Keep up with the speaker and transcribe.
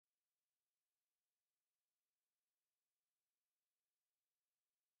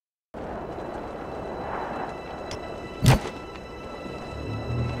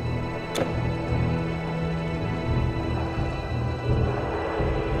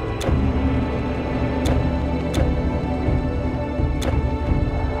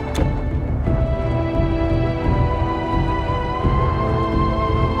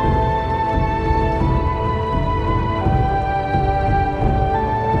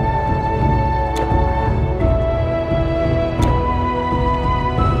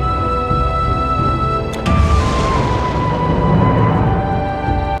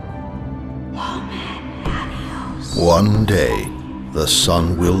the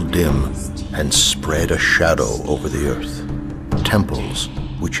sun will dim and spread a shadow over the earth. Temples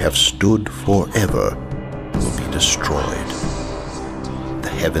which have stood forever will be destroyed. The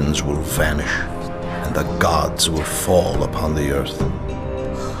heavens will vanish, and the gods will fall upon the earth.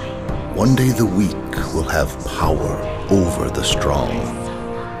 One day the weak will have power over the strong.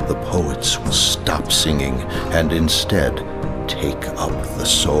 The poets will stop singing and instead take up the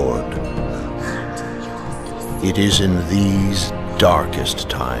sword. It is in these darkest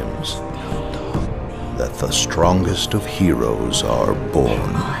times that the strongest of heroes are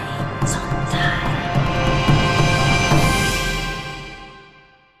born.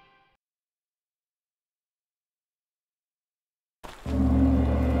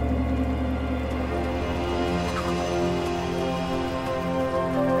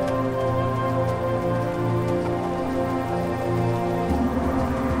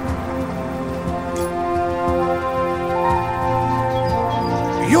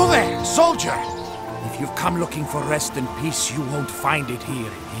 You there, soldier! If you've come looking for rest and peace, you won't find it here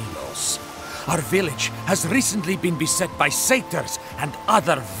in Helos. Our village has recently been beset by satyrs and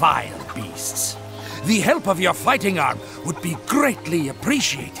other vile beasts. The help of your fighting arm would be greatly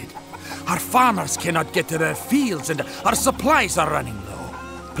appreciated. Our farmers cannot get to their fields and our supplies are running low.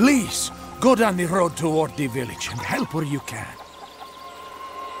 Please, go down the road toward the village and help where you can.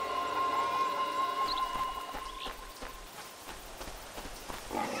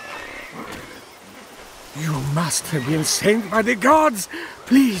 You must have been sent by the gods!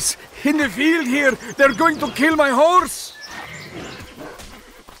 Please, in the field here, they're going to kill my horse!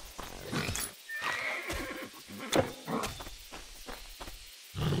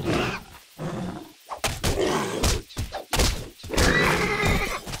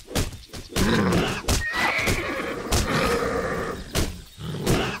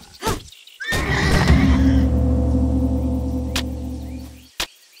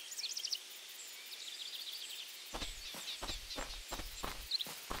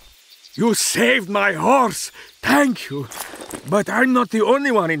 You saved my horse! Thank you! But I'm not the only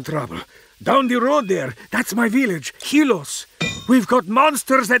one in trouble. Down the road there, that's my village, Helos. We've got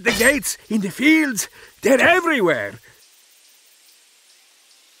monsters at the gates, in the fields. They're everywhere.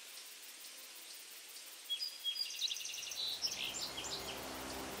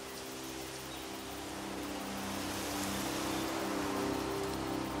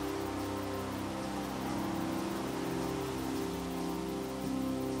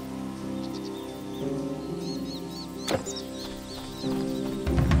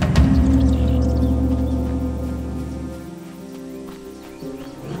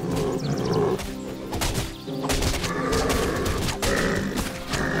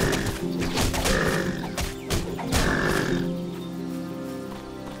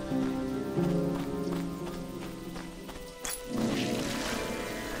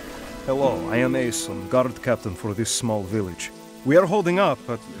 Hello, I am Aeson, guard captain for this small village. We are holding up,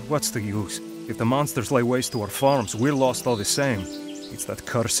 but what's the use? If the monsters lay waste to our farms, we're lost all the same. It's that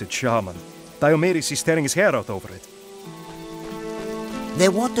cursed shaman. Diomedes is tearing his hair out over it. The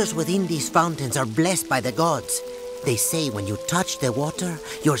waters within these fountains are blessed by the gods. They say when you touch the water,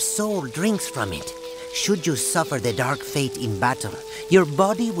 your soul drinks from it. Should you suffer the dark fate in battle, your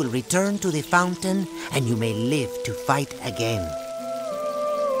body will return to the fountain and you may live to fight again.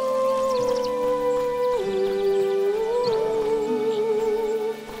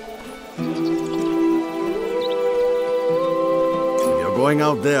 Going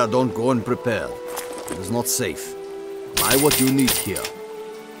out there, don't go unprepared. It is not safe. Buy what you need here.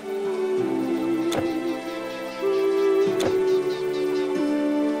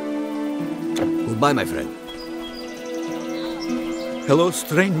 Goodbye, my friend. Hello,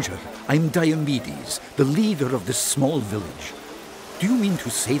 stranger. I'm Diomedes, the leader of this small village. Do you mean to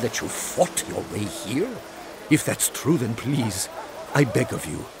say that you fought your way here? If that's true, then please, I beg of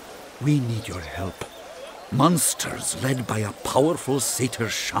you, we need your help. Monsters led by a powerful satyr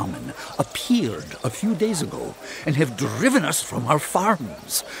shaman appeared a few days ago and have driven us from our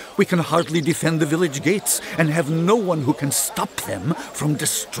farms. We can hardly defend the village gates and have no one who can stop them from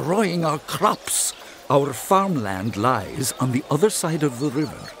destroying our crops. Our farmland lies on the other side of the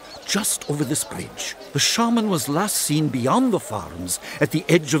river, just over this bridge. The shaman was last seen beyond the farms at the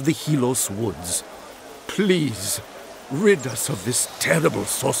edge of the Helos woods. Please, rid us of this terrible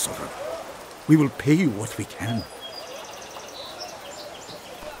sorcerer. We will pay you what we can.